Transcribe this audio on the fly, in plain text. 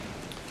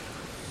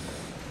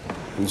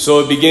And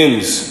so it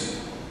begins.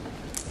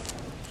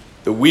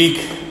 The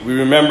week we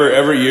remember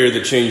every year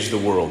that changed the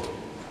world.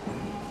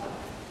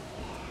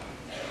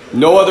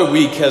 No other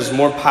week has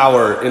more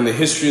power in the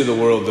history of the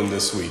world than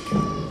this week.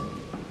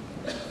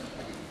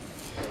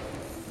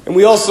 And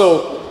we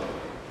also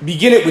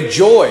begin it with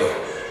joy.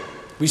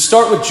 We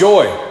start with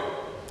joy.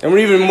 And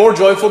we're even more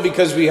joyful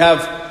because we have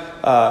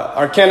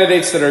our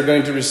candidates that are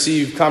going to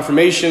receive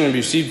confirmation and be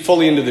received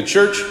fully into the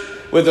church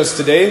with us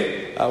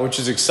today, which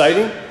is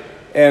exciting.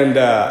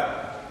 And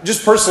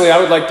just personally, I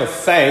would like to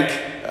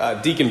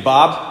thank Deacon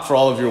Bob for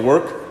all of your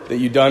work that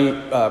you've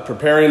done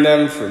preparing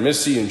them for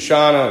Missy and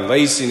Shauna and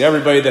Lacey and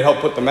everybody that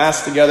helped put the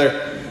Mass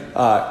together.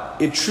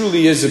 It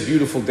truly is a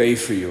beautiful day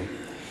for you.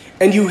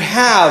 And you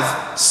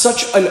have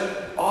such an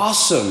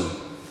awesome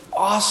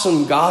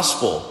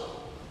gospel.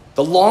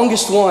 The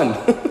longest one.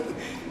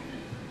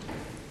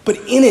 But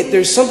in it,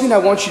 there's something I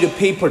want you to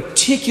pay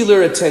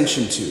particular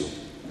attention to.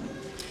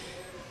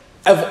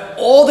 Of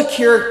all the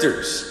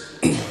characters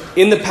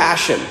in the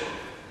Passion,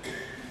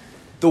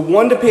 the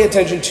one to pay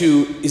attention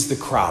to is the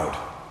crowd.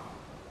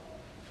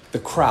 The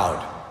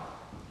crowd.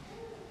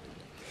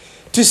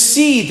 To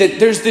see that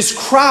there's this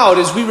crowd,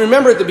 as we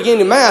remember at the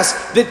beginning of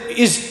Mass, that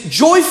is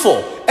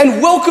joyful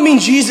and welcoming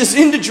Jesus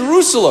into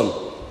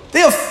Jerusalem.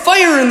 They have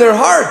fire in their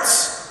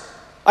hearts.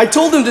 I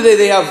told them today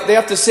they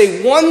have to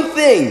say one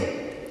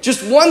thing,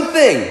 just one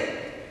thing,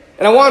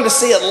 and I want them to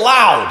say it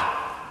loud,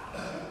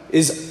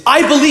 is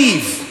I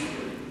believe.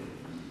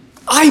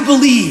 I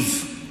believe.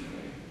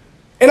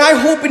 And I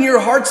hope in your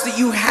hearts that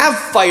you have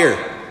fire.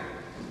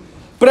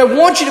 But I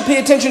want you to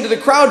pay attention to the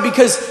crowd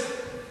because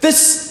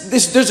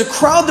there's a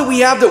crowd that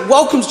we have that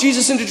welcomes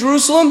Jesus into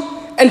Jerusalem,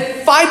 and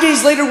 5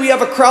 days later we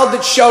have a crowd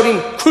that's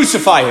shouting,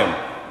 crucify him.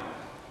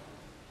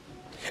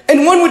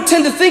 And one would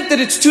tend to think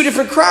that it's two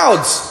different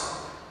crowds.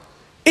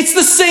 It's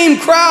the same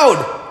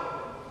crowd.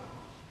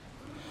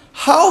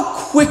 How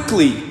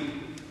quickly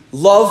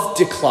love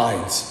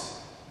declines.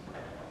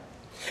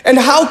 And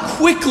how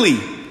quickly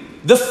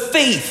the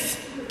faith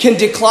can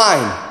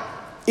decline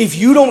if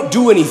you don't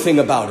do anything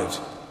about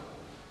it.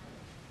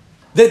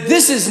 That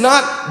this is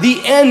not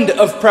the end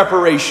of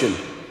preparation.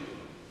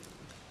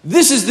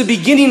 This is the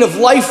beginning of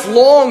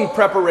lifelong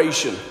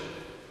preparation.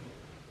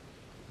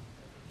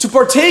 To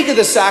partake of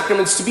the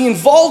sacraments, to be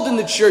involved in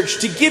the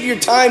church, to give your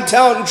time,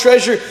 talent, and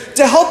treasure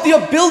to help the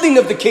upbuilding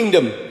of the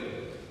kingdom.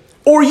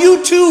 Or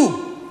you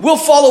too will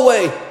fall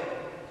away.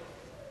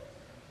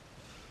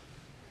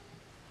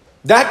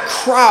 That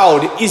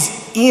crowd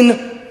is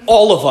in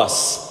all of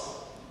us.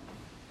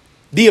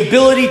 The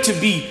ability to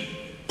be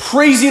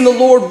praising the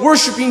Lord,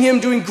 worshiping Him,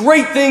 doing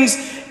great things,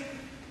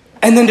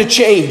 and then to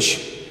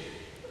change.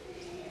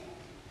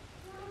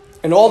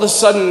 And all of a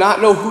sudden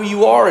not know who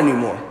you are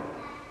anymore.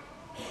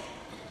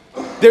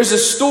 There's a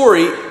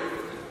story,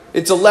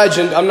 it's a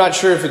legend, I'm not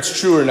sure if it's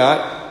true or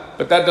not,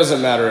 but that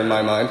doesn't matter in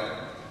my mind.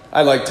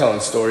 I like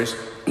telling stories.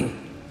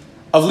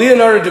 Of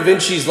Leonardo da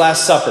Vinci's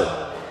Last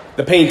Supper,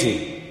 the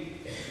painting.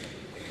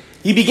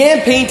 He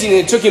began painting and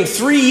it took him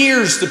 3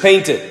 years to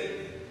paint it.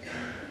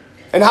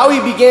 And how he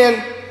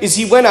began is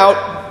he went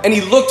out and he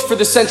looked for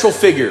the central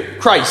figure,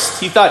 Christ.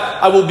 He thought,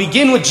 I will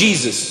begin with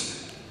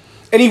Jesus.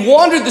 And he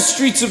wandered the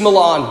streets of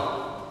Milan.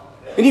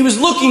 And he was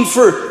looking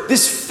for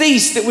this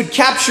face that would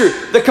capture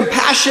the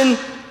compassion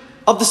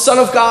of the Son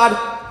of God,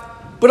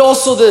 but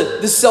also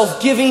the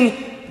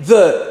self-giving,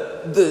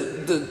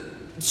 the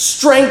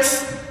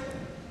strength,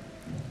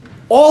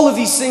 all of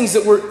these things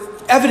that were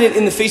evident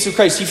in the face of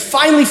Christ. He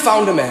finally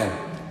found a man.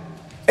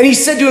 And he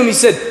said to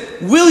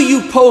him, will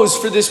you pose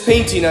for this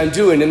painting I'm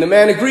doing? And the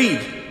man agreed.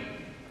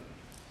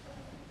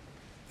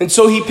 And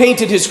so he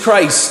painted his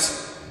Christ.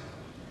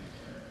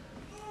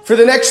 For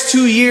the next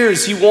 2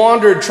 years, he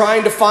wandered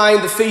trying to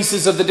find the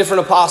faces of the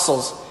different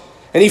apostles.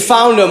 And he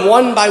found them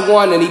one by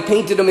one, and he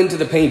painted them into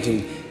the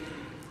painting.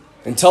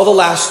 Until the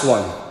last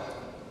one.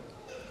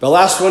 The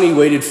last one he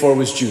waited for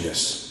was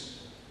Judas.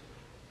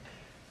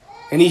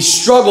 And he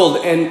struggled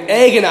and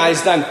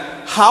agonized on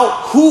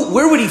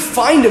where would he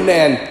find a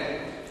man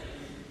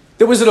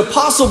that was an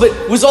apostle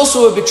but was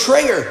also a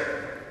betrayer?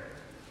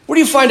 Where do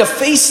you find a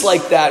face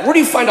like that? Where do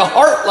you find a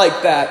heart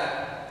like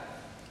that?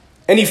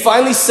 And he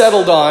finally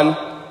settled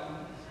on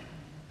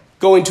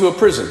going to a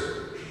prison.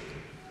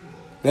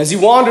 And as he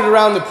wandered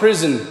around the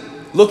prison,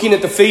 looking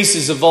at the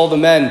faces of all the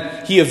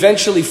men, he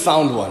eventually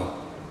found one.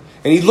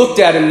 And he looked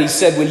at him and he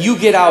said, when you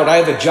get out, I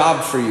have a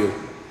job for you.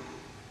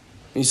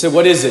 And he said,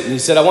 what is it? And he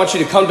said, I want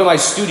you to come to my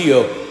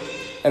studio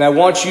and I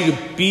want you to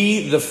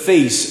be the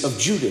face of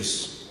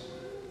Judas.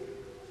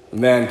 The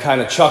man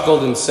kind of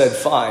chuckled and said,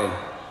 fine.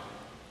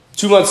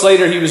 2 months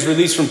later, he was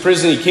released from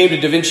prison. He came to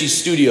Da Vinci's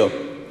studio.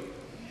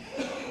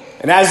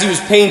 And as he was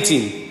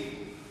painting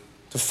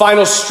the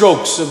final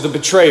strokes of the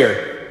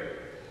betrayer,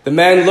 the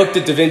man looked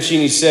at Da Vinci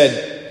and he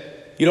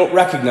said, you don't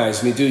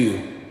recognize me, do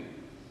you?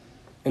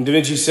 And Da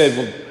Vinci said,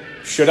 well,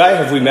 should I?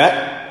 Have we met?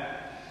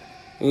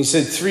 And he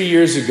said, 3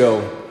 years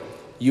ago,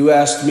 you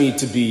asked me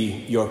to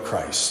be your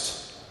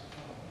Christ.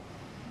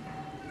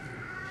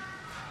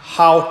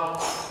 How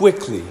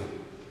quickly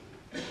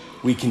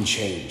we can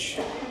change.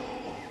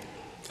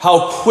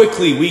 how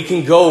quickly we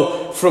can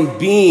go from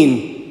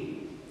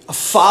being a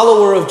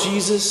follower of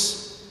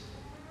Jesus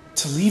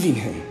to leaving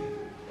him.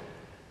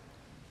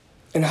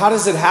 And how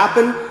does it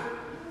happen?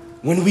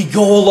 When we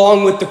go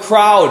along with the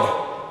crowd,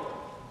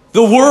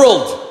 the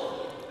world.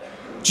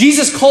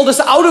 Jesus called us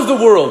out of the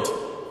world,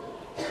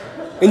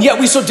 and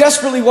yet we so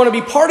desperately want to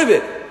be part of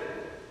it.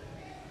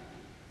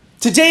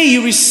 Today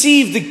you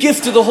receive the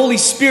gift of the Holy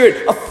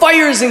Spirit. A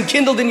fire is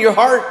enkindled in your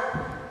heart,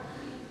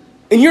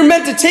 and you're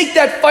meant to take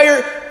that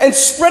fire and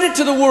spread it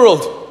to the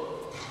world.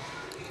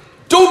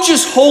 Don't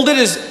just hold it,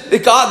 as the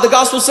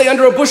gospel say,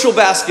 under a bushel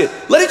basket.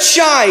 Let it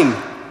shine.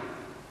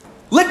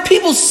 Let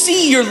people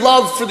see your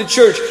love for the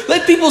church.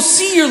 Let people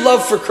see your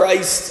love for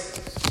Christ.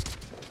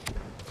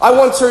 I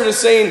once heard a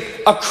saying,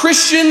 a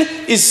Christian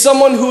is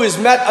someone who has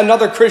met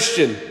another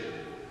Christian.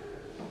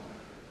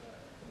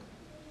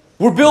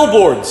 We're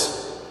billboards.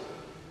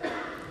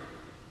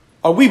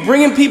 Are we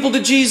bringing people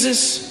to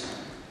Jesus?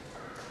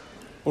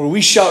 Or are we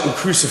shouting,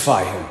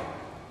 crucify him?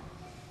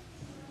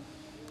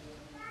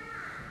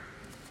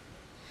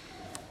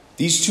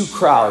 These two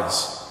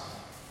crowds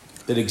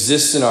that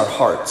exist in our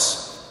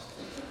hearts,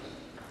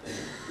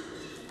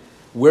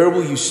 where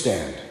will you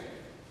stand?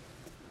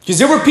 Because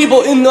there were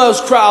people in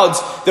those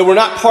crowds that were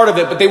not part of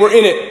it, but they were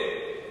in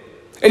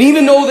it. And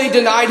even though they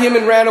denied him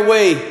and ran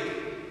away,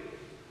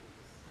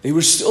 they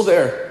were still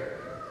there.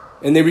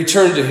 And they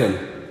returned to him.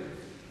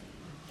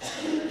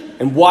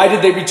 And why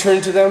did they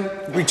return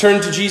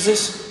to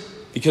Jesus?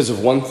 Because of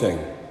one thing.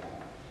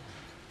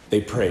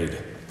 They prayed.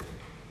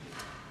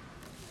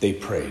 They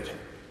prayed.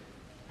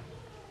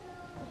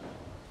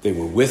 They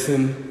were with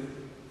him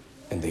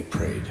and they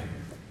prayed.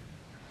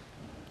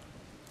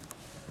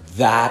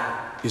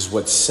 That is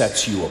what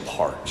sets you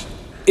apart.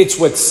 It's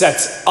what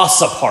sets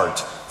us apart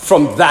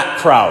from that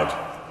crowd.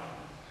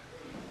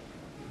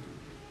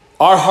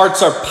 Our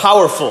hearts are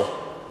powerful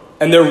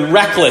and they're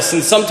reckless,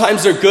 and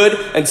sometimes they're good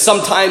and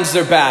sometimes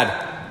they're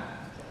bad.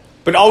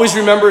 But always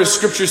remember, as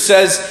Scripture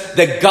says,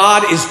 that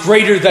God is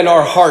greater than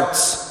our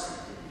hearts.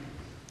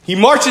 He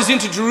marches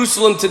into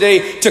Jerusalem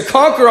today to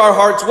conquer our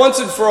hearts once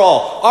and for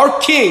all. Our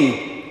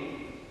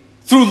King,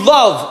 through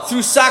love,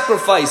 through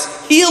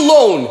sacrifice, he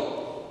alone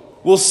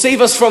will save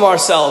us from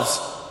ourselves.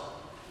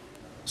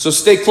 So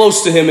stay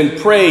close to him and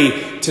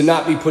pray to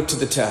not be put to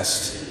the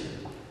test.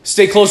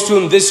 Stay close to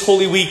him this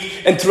Holy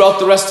Week and throughout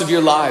the rest of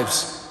your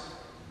lives.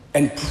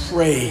 And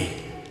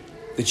pray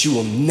that you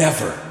will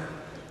never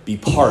be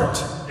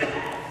part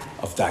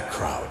of that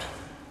crowd.